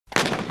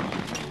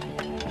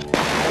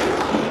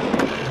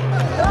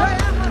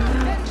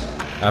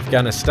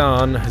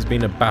Afghanistan has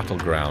been a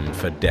battleground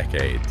for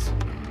decades.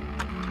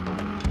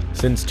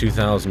 Since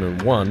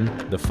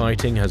 2001, the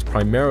fighting has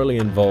primarily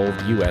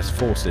involved US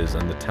forces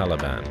and the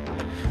Taliban.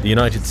 The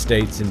United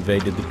States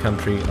invaded the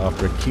country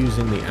after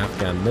accusing the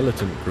Afghan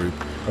militant group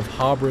of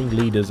harboring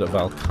leaders of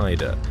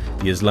Al-Qaeda,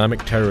 the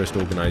Islamic terrorist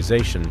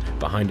organization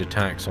behind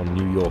attacks on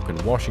New York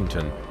and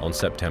Washington on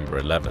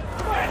September 11th.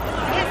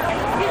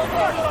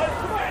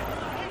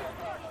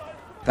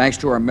 Thanks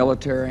to our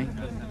military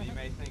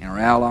and our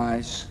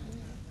allies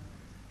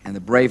and the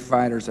brave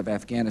fighters of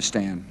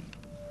Afghanistan,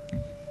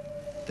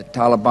 the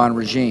Taliban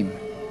regime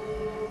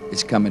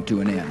is coming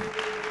to an end.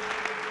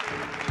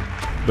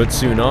 But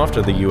soon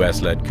after the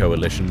US-led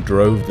coalition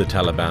drove the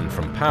Taliban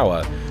from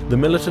power, the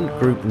militant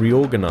group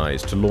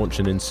reorganized to launch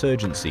an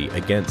insurgency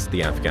against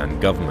the Afghan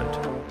government.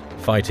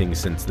 Fighting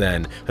since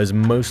then has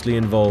mostly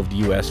involved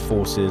US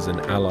forces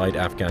and allied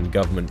Afghan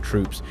government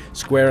troops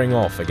squaring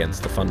off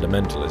against the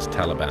fundamentalist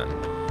Taliban.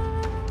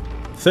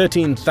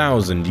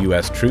 13,000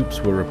 US troops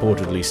were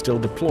reportedly still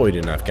deployed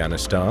in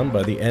Afghanistan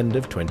by the end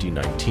of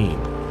 2019.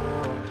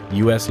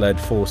 US-led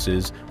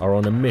forces are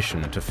on a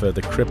mission to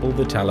further cripple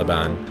the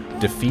Taliban,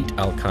 defeat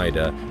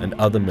Al-Qaeda and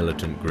other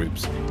militant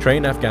groups,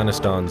 train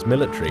Afghanistan's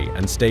military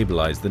and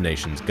stabilize the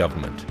nation's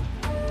government.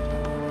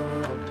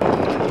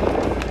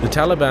 The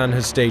Taliban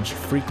has staged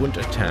frequent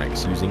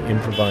attacks using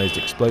improvised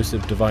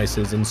explosive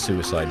devices and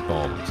suicide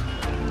bombs.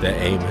 Their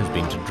aim has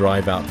been to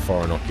drive out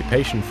foreign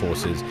occupation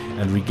forces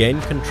and regain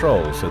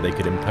control so they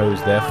could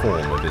impose their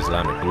form of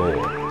Islamic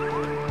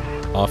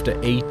law. After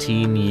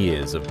 18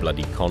 years of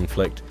bloody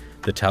conflict,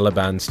 the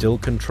Taliban still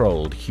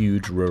controlled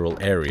huge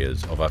rural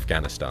areas of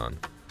Afghanistan.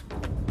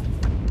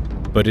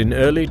 But in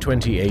early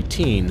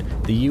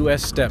 2018, the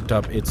US stepped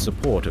up its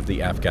support of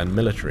the Afghan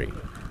military,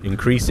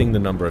 increasing the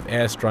number of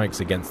airstrikes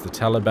against the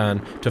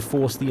Taliban to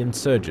force the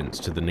insurgents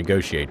to the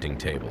negotiating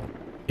table.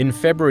 In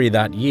February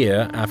that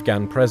year,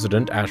 Afghan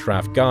President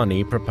Ashraf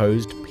Ghani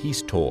proposed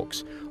peace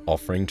talks,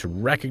 offering to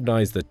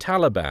recognize the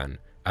Taliban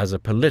as a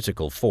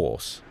political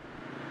force.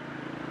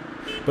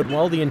 But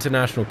while the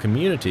international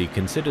community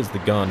considers the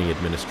Ghani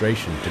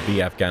administration to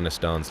be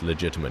Afghanistan's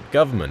legitimate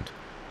government,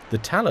 the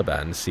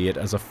Taliban see it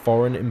as a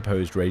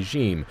foreign-imposed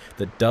regime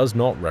that does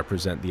not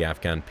represent the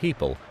Afghan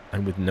people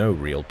and with no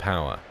real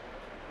power.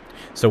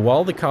 So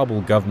while the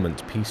Kabul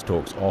government's peace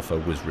talks offer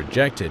was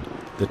rejected,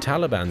 the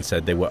Taliban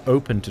said they were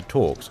open to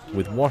talks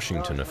with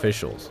Washington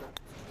officials.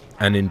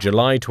 And in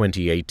July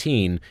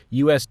 2018,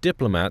 US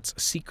diplomats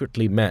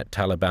secretly met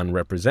Taliban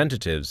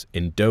representatives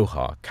in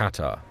Doha,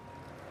 Qatar.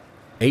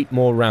 8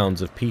 more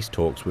rounds of peace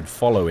talks would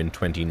follow in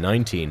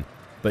 2019,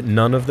 but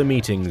none of the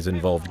meetings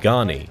involved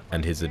Ghani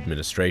and his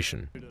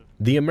administration.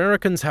 The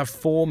Americans have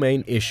 4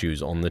 main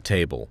issues on the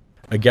table: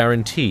 a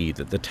guarantee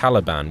that the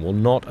Taliban will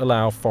not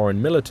allow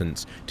foreign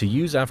militants to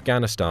use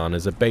Afghanistan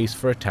as a base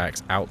for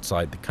attacks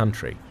outside the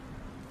country,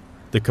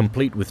 the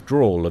complete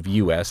withdrawal of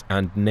US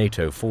and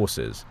NATO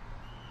forces,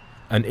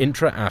 an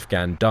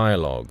intra-Afghan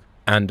dialogue,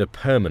 and a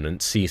permanent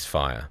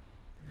ceasefire.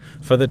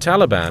 For the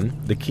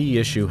Taliban, the key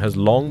issue has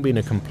long been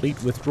a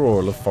complete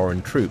withdrawal of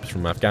foreign troops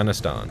from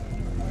Afghanistan.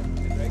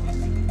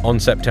 On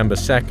September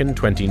 2,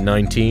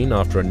 2019,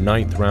 after a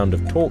 9th round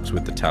of talks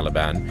with the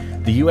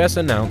Taliban, the US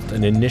announced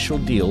an initial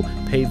deal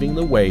paving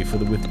the way for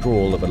the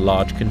withdrawal of a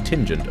large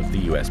contingent of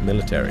the US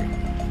military.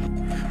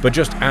 But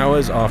just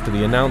hours after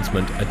the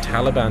announcement, a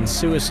Taliban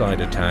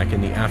suicide attack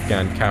in the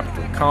Afghan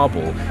capital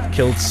Kabul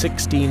killed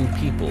 16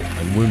 people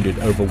and wounded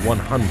over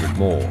 100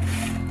 more.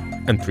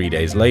 And 3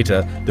 days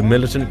later, the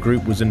militant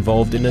group was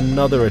involved in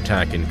another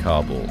attack in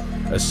Kabul,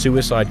 a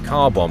suicide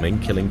car bombing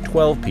killing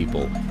 12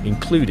 people,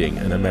 including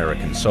an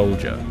American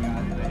soldier.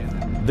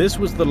 This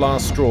was the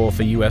last straw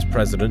for US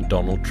President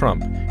Donald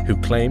Trump, who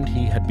claimed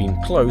he had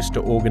been close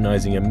to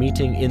organizing a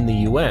meeting in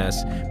the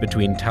US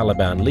between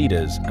Taliban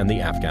leaders and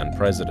the Afghan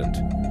president.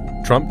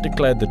 Trump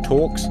declared the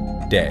talks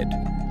dead,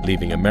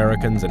 leaving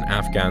Americans and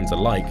Afghans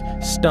alike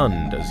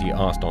stunned as he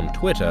asked on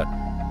Twitter,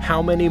 how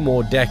many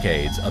more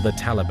decades are the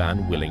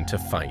Taliban willing to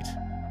fight?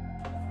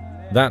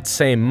 That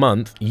same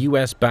month,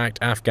 US-backed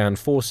Afghan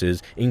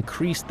forces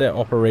increased their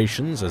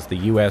operations as the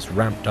US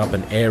ramped up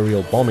an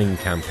aerial bombing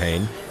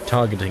campaign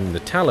targeting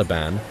the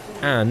Taliban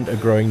and a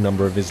growing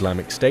number of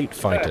Islamic State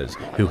fighters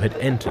who had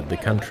entered the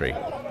country.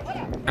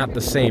 At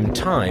the same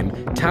time,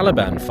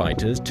 Taliban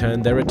fighters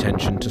turned their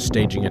attention to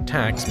staging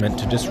attacks meant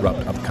to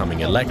disrupt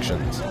upcoming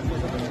elections.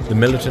 The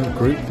militant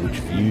group, which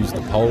views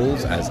the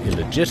polls as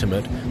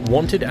illegitimate,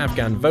 wanted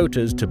Afghan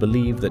voters to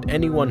believe that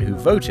anyone who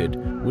voted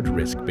would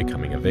risk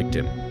becoming a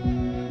victim.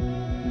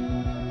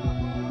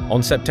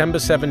 On September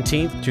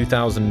 17,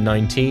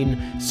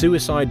 2019,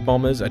 suicide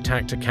bombers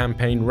attacked a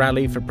campaign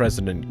rally for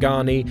President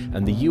Ghani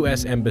and the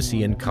US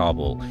Embassy in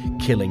Kabul,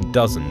 killing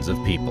dozens of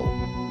people.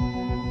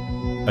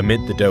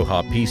 Amid the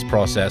Doha peace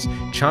process,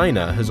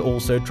 China has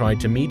also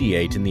tried to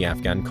mediate in the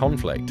Afghan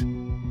conflict.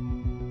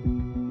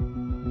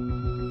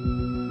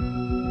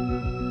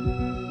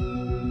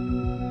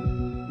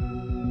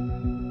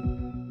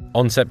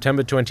 On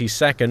September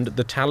 22nd,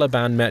 the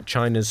Taliban met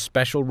China's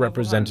special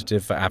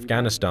representative for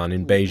Afghanistan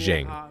in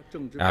Beijing.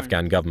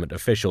 Afghan government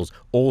officials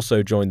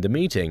also joined the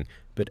meeting,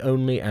 but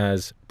only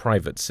as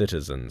private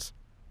citizens.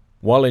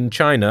 While in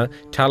China,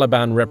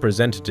 Taliban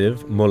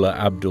representative Mullah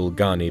Abdul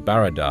Ghani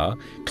Baradar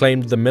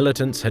claimed the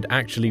militants had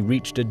actually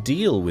reached a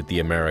deal with the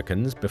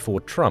Americans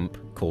before Trump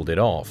called it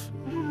off.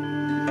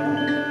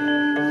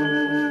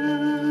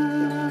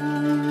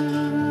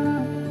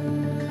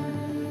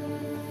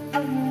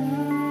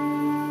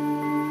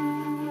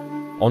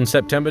 On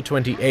September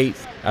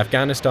 28th,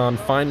 Afghanistan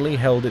finally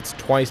held its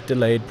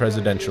twice-delayed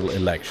presidential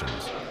elections.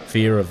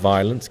 Fear of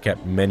violence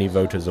kept many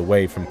voters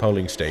away from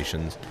polling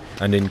stations,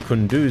 and in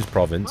Kunduz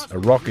province, a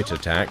rocket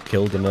attack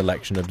killed an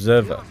election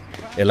observer.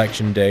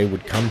 Election day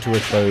would come to a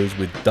close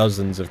with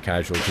dozens of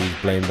casualties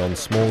blamed on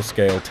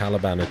small-scale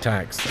Taliban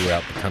attacks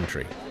throughout the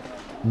country.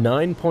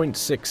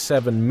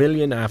 9.67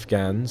 million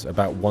Afghans,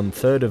 about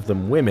one-third of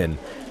them women,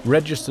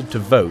 registered to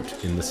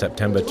vote in the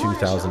September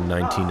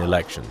 2019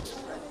 elections.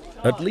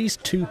 At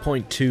least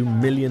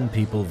 2.2 million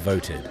people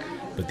voted,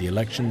 but the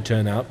election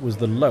turnout was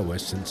the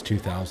lowest since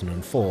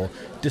 2004,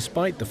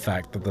 despite the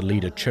fact that the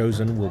leader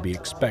chosen will be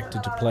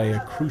expected to play a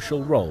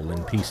crucial role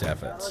in peace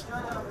efforts.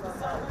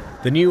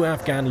 The new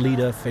Afghan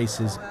leader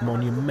faces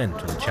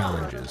monumental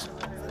challenges.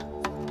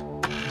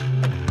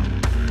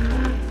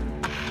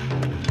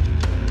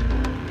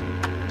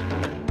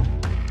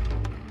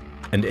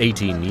 And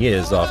 18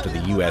 years after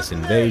the US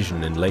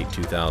invasion in late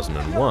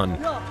 2001,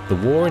 the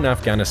war in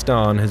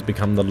Afghanistan has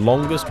become the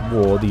longest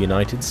war the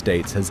United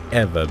States has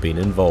ever been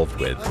involved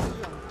with.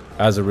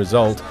 As a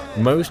result,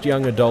 most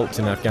young adults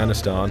in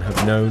Afghanistan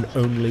have known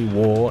only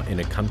war in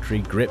a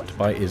country gripped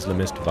by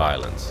Islamist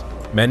violence.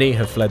 Many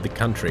have fled the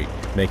country,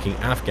 making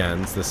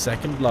Afghans the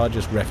second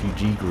largest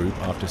refugee group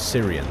after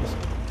Syrians.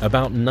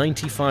 About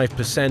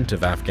 95%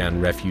 of Afghan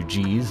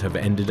refugees have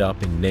ended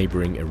up in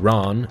neighboring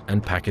Iran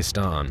and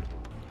Pakistan.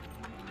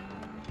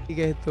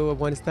 तो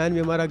अफगानिस्तान भी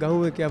हमारा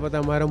गांव है, क्या पता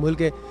हमारा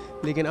मुल्क है,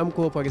 लेकिन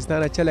हमको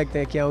पाकिस्तान अच्छा लगता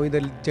है, क्या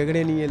इधर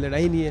झगड़े नहीं है,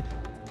 लड़ाई नहीं है.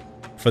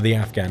 For the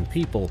Afghan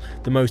people,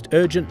 the most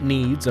urgent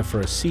needs are for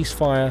a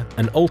ceasefire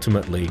and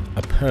ultimately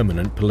a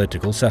permanent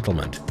political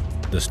settlement.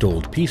 The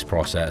stalled peace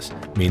process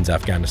means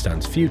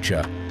Afghanistan's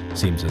future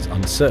seems as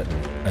uncertain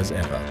as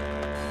ever.